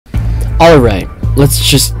Alright, let's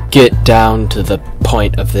just get down to the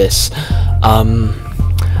point of this.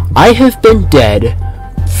 I have been dead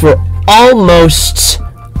for almost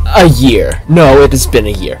a year. No, it has been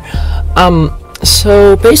a year.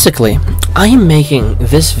 So basically, I am making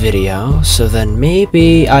this video so then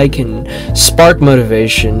maybe I can spark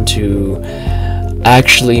motivation to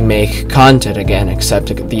actually make content again,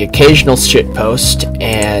 except the occasional shitpost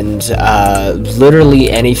and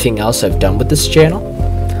literally anything else I've done with this channel.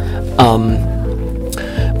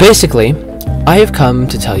 Basically, I have come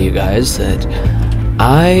to tell you guys that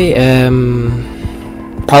I am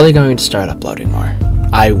probably going to start uploading more.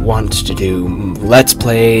 I want to do Let's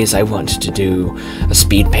Plays, I want to do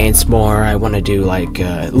speed paints more, I want to do like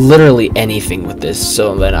literally anything with this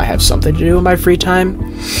so then I have something to do in my free time.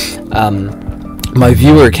 My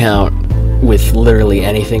viewer count with literally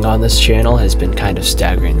anything on this channel has been kind of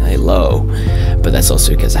staggeringly low, but that's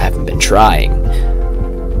also because I haven't been trying,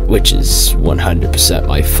 which is 100%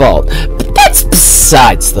 my fault, but that's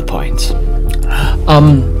besides the point.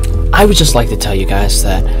 I would just like to tell you guys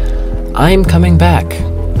that I'm coming back.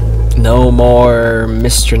 No more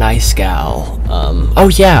Mr. Nice Gal. Oh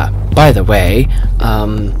yeah, by the way, I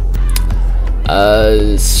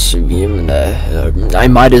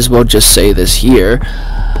might as well just say this here.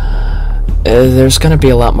 There's gonna be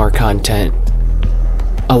a lot more content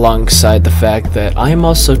alongside the fact that I'm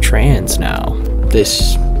also trans now.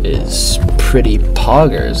 This is pretty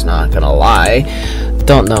poggers, not gonna lie.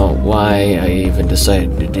 Don't know why I even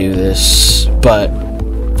decided to do this, but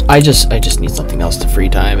I just need something else to free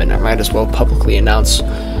time, and I might as well publicly announce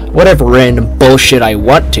whatever random bullshit I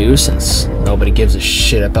want to, since nobody gives a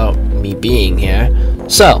shit about me being here.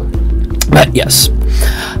 So, but yes,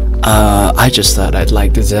 I just thought I'd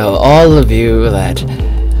like to tell all of you that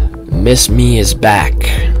Miss Me is back,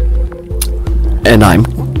 and I'm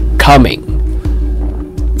coming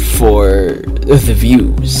for the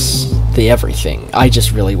views, the everything. I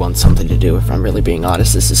just really want something to do, if I'm really being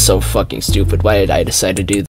honest. This is so fucking stupid. Why did I decide to do